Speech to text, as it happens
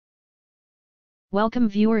Welcome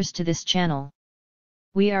viewers to this channel.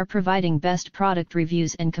 We are providing best product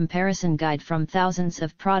reviews and comparison guide from thousands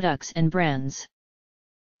of products and brands.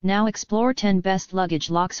 Now explore 10 best luggage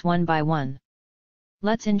locks one by one.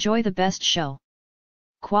 Let's enjoy the best show.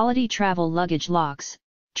 Quality travel luggage locks,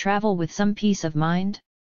 travel with some peace of mind.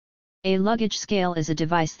 A luggage scale is a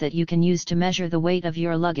device that you can use to measure the weight of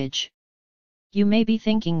your luggage. You may be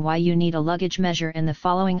thinking why you need a luggage measure, and the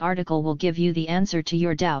following article will give you the answer to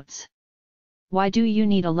your doubts. Why do you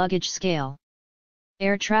need a luggage scale?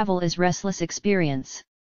 Air travel is a restless experience.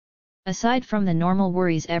 Aside from the normal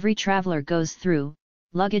worries every traveler goes through,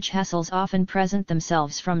 luggage hassles often present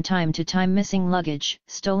themselves from time to time: missing luggage,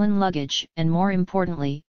 stolen luggage, and more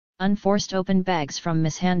importantly, unforced open bags from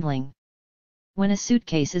mishandling. When a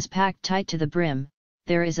suitcase is packed tight to the brim,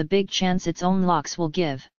 there is a big chance its own locks will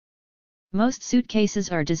give. Most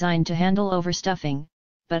suitcases are designed to handle overstuffing,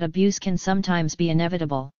 but abuse can sometimes be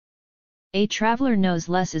inevitable. A traveler knows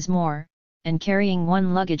less is more, and carrying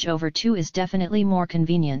one luggage over two is definitely more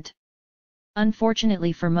convenient.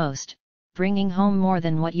 Unfortunately for most, bringing home more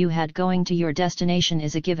than what you had going to your destination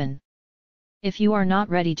is a given. If you are not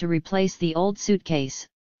ready to replace the old suitcase,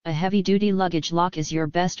 a heavy-duty luggage lock is your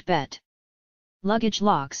best bet. Luggage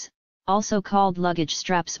locks, also called luggage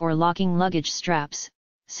straps or locking luggage straps,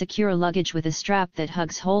 secure luggage with a strap that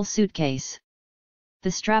hugs whole suitcase. The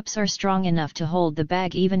straps are strong enough to hold the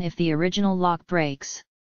bag even if the original lock breaks.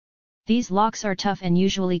 These locks are tough and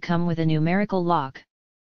usually come with a numerical lock.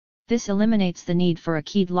 This eliminates the need for a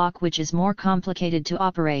keyed lock, which is more complicated to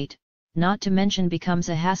operate, not to mention becomes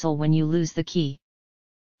a hassle when you lose the key.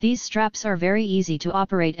 These straps are very easy to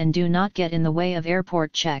operate and do not get in the way of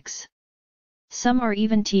airport checks. Some are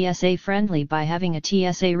even TSA friendly by having a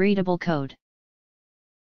TSA readable code.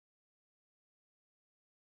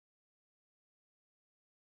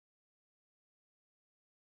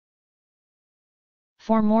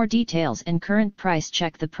 For more details and current price,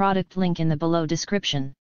 check the product link in the below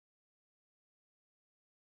description.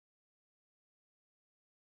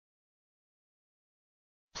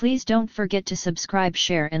 Please don't forget to subscribe,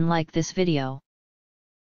 share and like this video.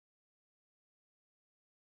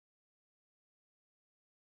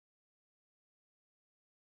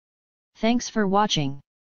 Thanks for watching.